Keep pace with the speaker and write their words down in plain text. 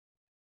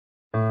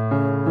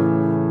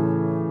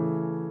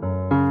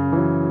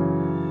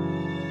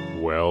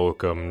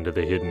Welcome to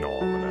the Hidden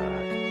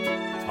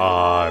Almanac.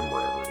 I'm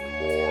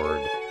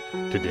Reverend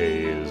Mord.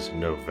 Today is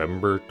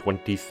November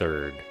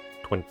 23rd,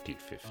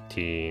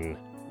 2015.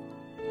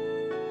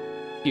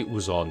 It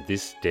was on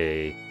this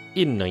day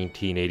in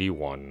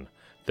 1981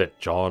 that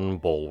John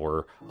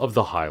Bulwer of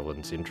the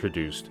Highlands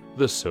introduced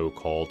the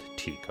so-called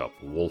Teacup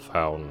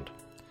Wolfhound.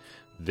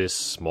 This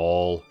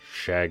small,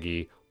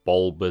 shaggy,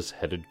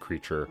 bulbous-headed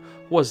creature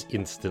was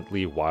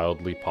instantly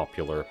wildly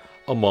popular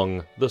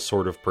among the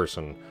sort of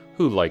person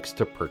who likes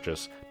to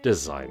purchase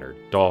designer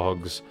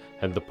dogs,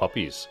 and the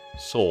puppies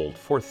sold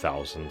for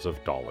thousands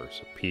of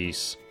dollars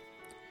apiece.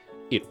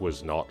 It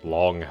was not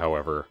long,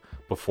 however,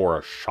 before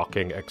a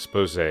shocking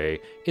expose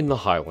in the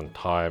Highland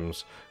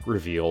Times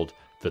revealed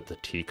that the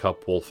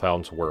Teacup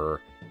Wolfhounds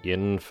were,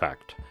 in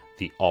fact,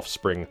 the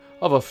offspring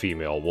of a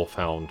female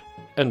wolfhound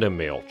and a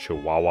male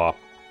chihuahua.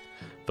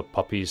 The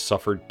puppies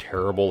suffered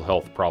terrible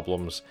health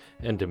problems,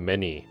 and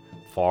many,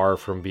 far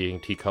from being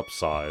teacup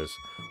size,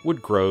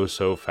 would grow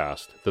so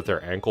fast that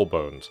their ankle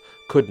bones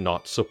could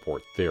not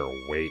support their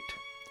weight.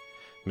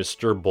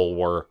 Mr.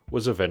 Bulwer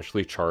was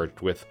eventually charged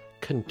with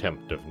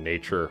contempt of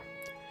nature.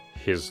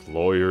 His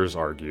lawyers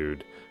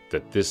argued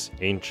that this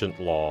ancient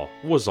law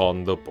was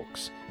on the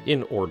books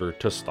in order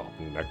to stop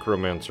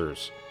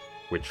necromancers,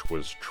 which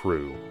was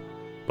true.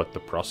 But the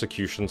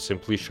prosecution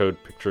simply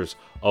showed pictures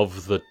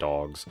of the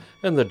dogs,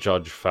 and the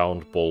judge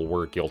found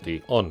Bulwer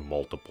guilty on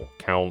multiple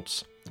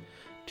counts.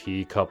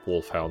 Teacup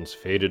Wolfhounds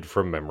faded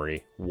from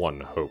memory,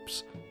 one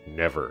hopes,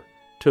 never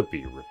to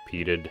be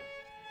repeated.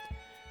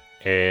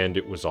 And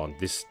it was on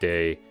this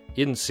day,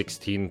 in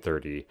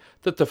 1630,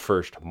 that the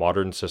first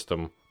modern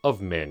system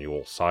of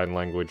manual sign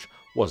language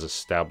was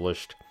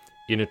established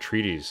in a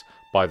treatise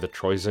by the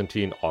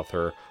Troyzentine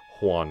author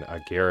Juan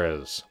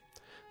Aguirres.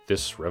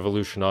 This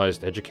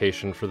revolutionized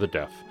education for the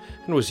deaf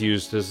and was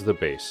used as the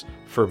base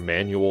for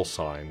manual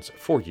signs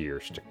for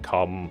years to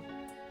come.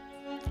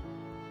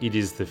 It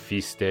is the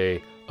feast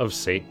day of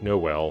Saint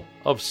Noelle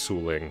of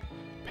Suling,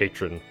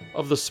 patron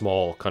of the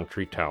small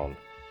country town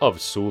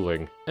of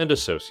Suling and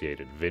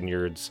associated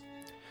vineyards.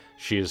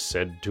 She is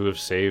said to have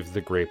saved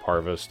the grape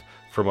harvest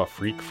from a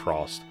freak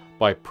frost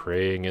by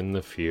praying in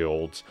the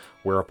fields,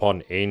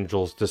 whereupon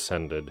angels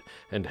descended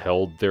and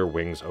held their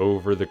wings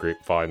over the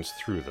grapevines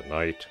through the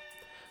night.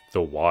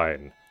 The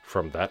wine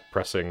from that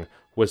pressing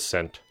was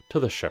sent to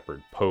the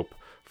shepherd pope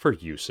for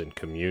use in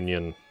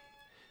communion.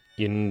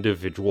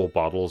 Individual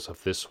bottles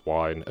of this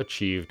wine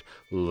achieved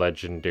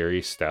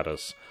legendary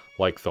status,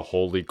 like the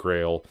Holy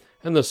Grail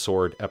and the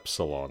Sword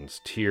Epsilon's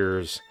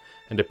tears,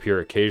 and appear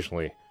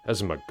occasionally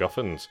as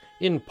MacGuffins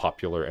in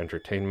popular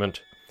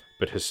entertainment,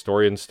 but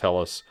historians tell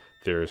us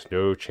there is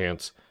no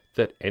chance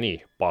that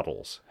any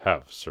bottles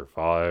have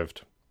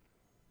survived.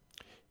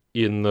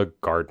 In the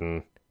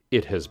garden,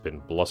 it has been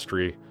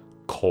blustery,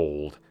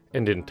 cold,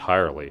 and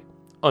entirely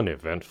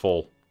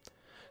uneventful.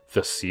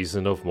 The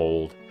season of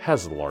mold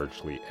has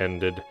largely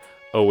ended,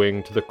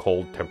 owing to the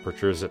cold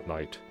temperatures at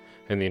night,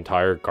 and the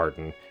entire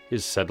garden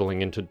is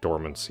settling into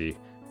dormancy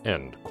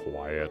and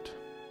quiet.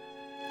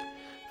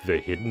 The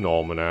Hidden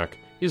Almanac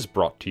is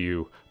brought to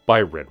you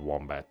by Red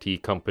Wombat Tea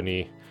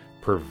Company,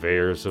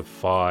 purveyors of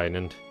fine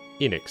and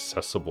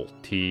inaccessible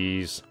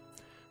teas.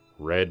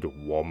 Red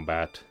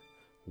Wombat,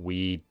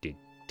 we dig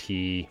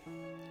tea.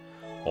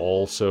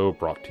 Also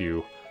brought to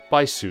you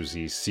by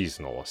Susie's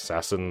Seasonal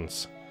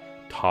Assassins.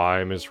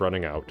 Time is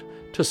running out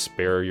to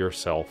spare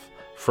yourself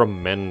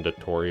from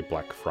mandatory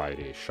Black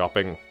Friday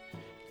shopping.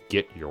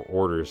 Get your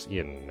orders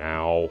in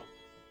now.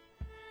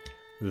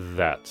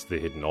 That's the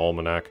Hidden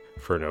Almanac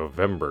for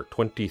November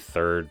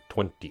 23rd,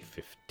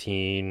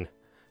 2015.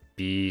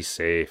 Be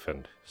safe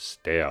and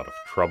stay out of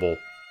trouble.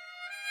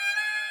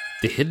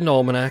 The Hidden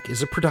Almanac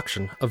is a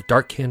production of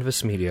Dark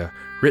Canvas Media,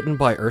 written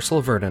by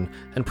Ursula Vernon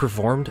and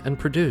performed and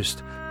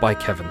produced by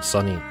Kevin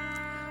Sonney.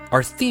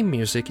 Our theme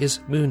music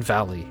is Moon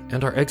Valley,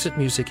 and our exit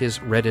music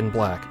is Red in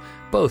Black,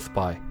 both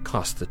by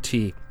Costa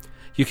T.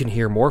 You can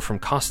hear more from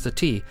Costa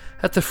T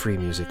at the Free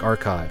Music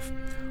Archive.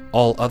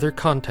 All other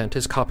content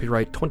is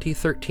copyright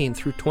 2013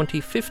 through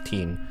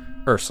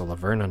 2015, Ursula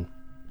Vernon.